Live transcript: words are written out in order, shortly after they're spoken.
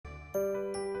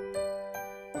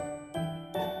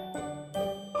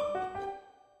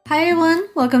Hi everyone,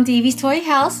 welcome to Evies Toy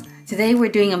House. Today we're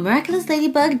doing a Miraculous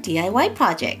Ladybug DIY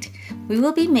project. We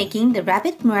will be making the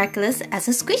Rabbit Miraculous as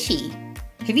a squishy.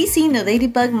 Have you seen the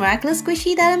Ladybug Miraculous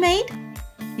squishy that I made?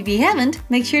 If you haven't,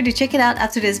 make sure to check it out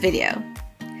after this video.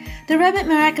 The Rabbit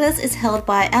Miraculous is held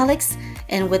by Alex,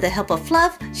 and with the help of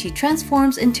Fluff, she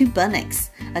transforms into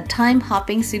Bunnix, a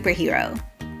time-hopping superhero.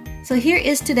 So here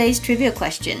is today's trivia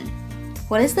question.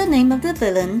 What is the name of the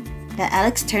villain that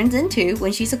Alex turns into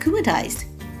when she's akumatized?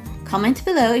 Comment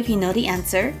below if you know the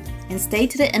answer, and stay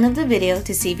to the end of the video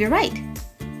to see if you're right.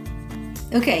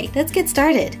 Okay, let's get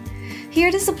started. Here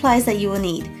are the supplies that you will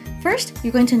need. First,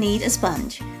 you're going to need a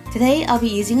sponge. Today, I'll be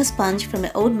using a sponge from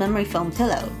an old memory foam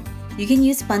pillow. You can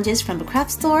use sponges from the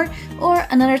craft store, or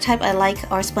another type I like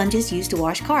are sponges used to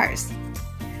wash cars.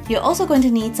 You're also going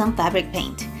to need some fabric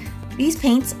paint. These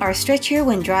paints are stretchier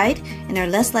when dried and are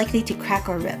less likely to crack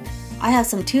or rip. I have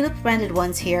some tulip branded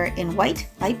ones here in white,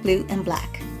 light blue, and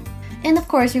black. And of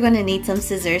course, you're going to need some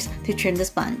scissors to trim the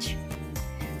sponge.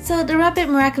 So the Rabbit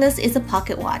Miraculous is a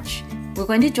pocket watch. We're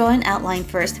going to draw an outline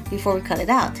first before we cut it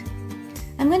out.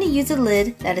 I'm going to use a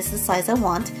lid that is the size I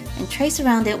want and trace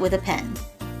around it with a pen.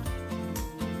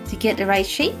 To get the right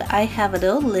shape, I have a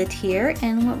little lid here,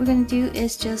 and what we're going to do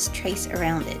is just trace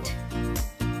around it.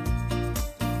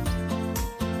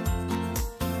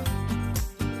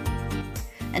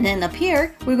 And then up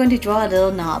here, we're going to draw a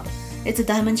little knob. It's a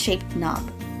diamond-shaped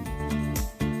knob.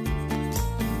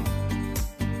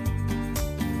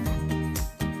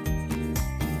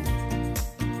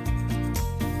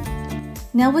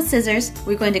 Now with scissors,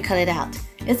 we're going to cut it out.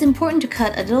 It's important to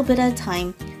cut a little bit at a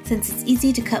time since it's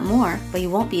easy to cut more, but you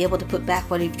won't be able to put back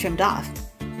what you've trimmed off.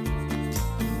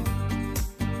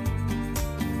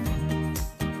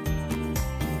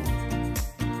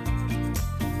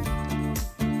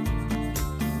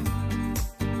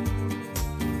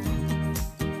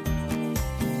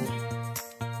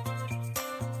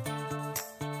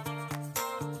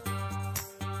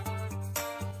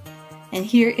 And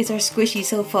here is our squishy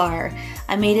so far.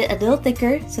 I made it a little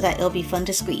thicker so that it'll be fun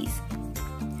to squeeze.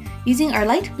 Using our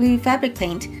light blue fabric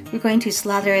paint, we're going to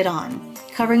slather it on,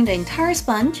 covering the entire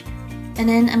sponge, and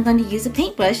then I'm going to use a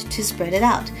paintbrush to spread it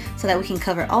out so that we can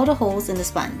cover all the holes in the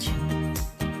sponge.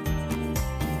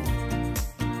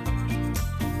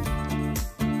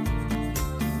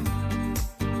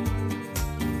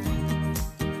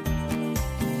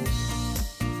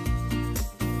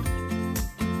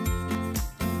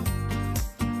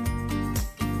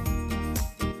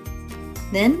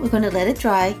 Then we're going to let it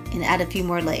dry and add a few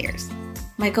more layers.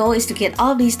 My goal is to get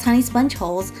all of these tiny sponge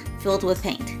holes filled with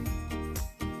paint.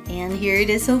 And here it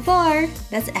is so far.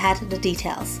 Let's add the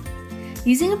details.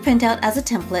 Using a printout as a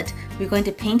template, we're going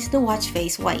to paint the watch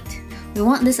face white. We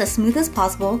want this as smooth as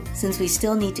possible since we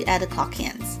still need to add the clock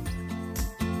hands.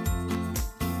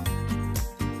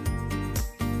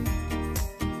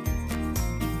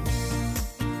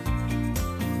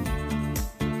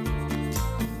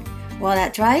 While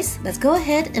that dries, let's go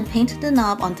ahead and paint the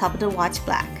knob on top of the watch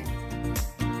black.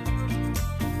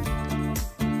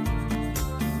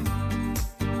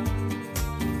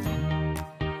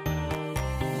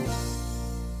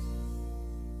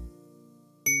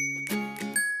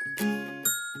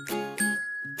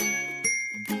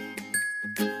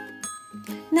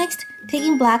 Next,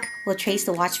 taking black, we'll trace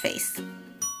the watch face.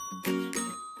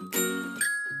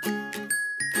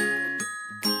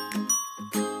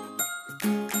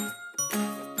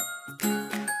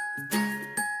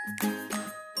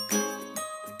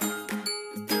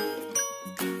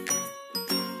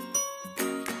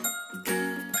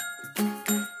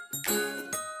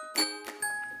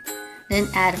 Then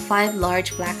add 5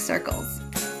 large black circles.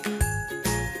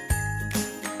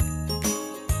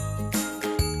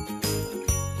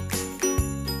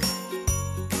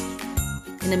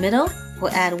 In the middle,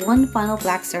 we'll add 1 final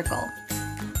black circle.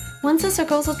 Once the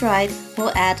circles are dried,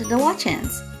 we'll add the watch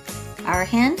hands. Hour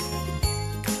hand,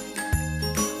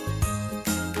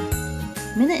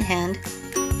 minute hand,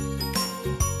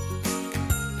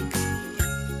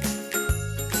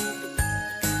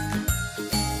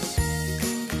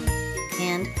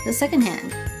 and the second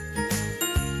hand.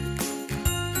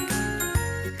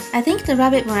 I think the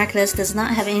Rabbit Miraculous does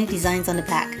not have any designs on the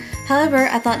back. However,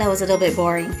 I thought that was a little bit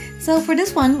boring. So for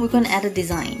this one, we're going to add a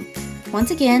design.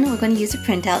 Once again, we're going to use a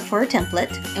printout for a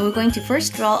template, and we're going to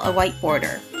first draw a white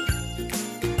border.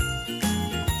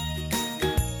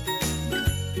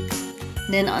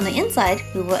 Then on the inside,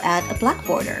 we will add a black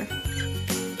border.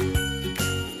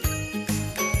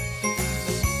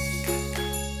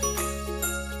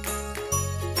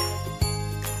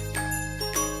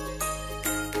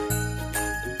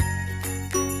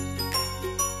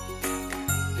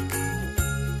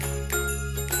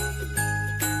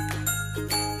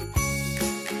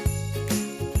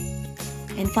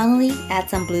 finally add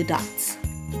some blue dots.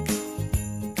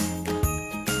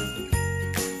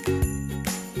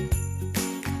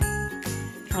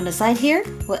 On the side here,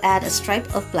 we'll add a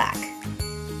stripe of black.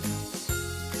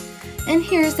 And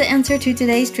here's the answer to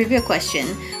today's trivia question.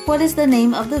 What is the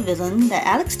name of the villain that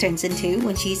Alex turns into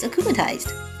when she's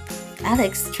akumatized?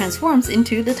 Alex transforms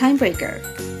into the Timebreaker.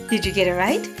 Did you get it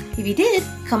right? If you did,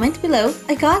 comment below,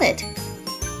 I got it!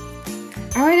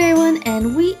 Alright everyone,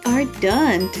 and we are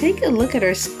done! Take a look at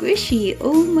our squishy!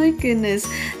 Oh my goodness!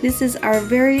 This is our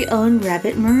very own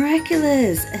Rabbit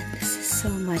Miraculous! And this is so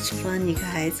much fun, you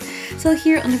guys! So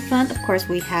here on the front, of course,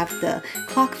 we have the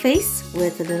clock face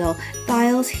with the little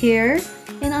dials here.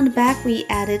 And on the back, we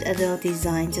added a little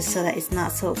design just so that it's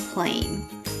not so plain.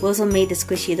 We also made the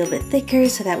squishy a little bit thicker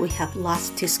so that we have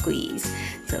lots to squeeze.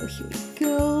 So here we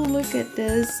go! Look at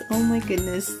this! Oh my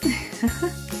goodness!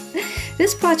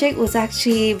 This project was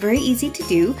actually very easy to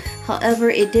do,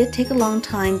 however it did take a long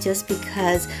time just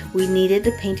because we needed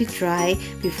the paint to dry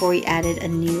before we added a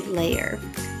new layer.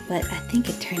 But I think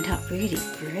it turned out really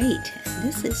great.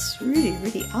 This is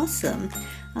really awesome.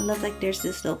 I love like there's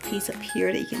this little piece up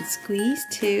here that you can squeeze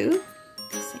too.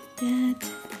 Just like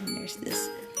that. And there's this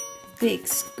big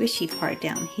squishy part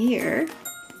down here.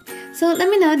 So let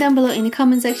me know down below in the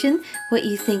comment section what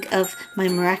you think of my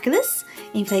Miraculous.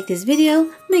 And if you like this video,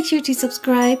 make sure to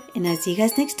subscribe and I'll see you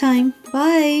guys next time.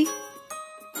 Bye!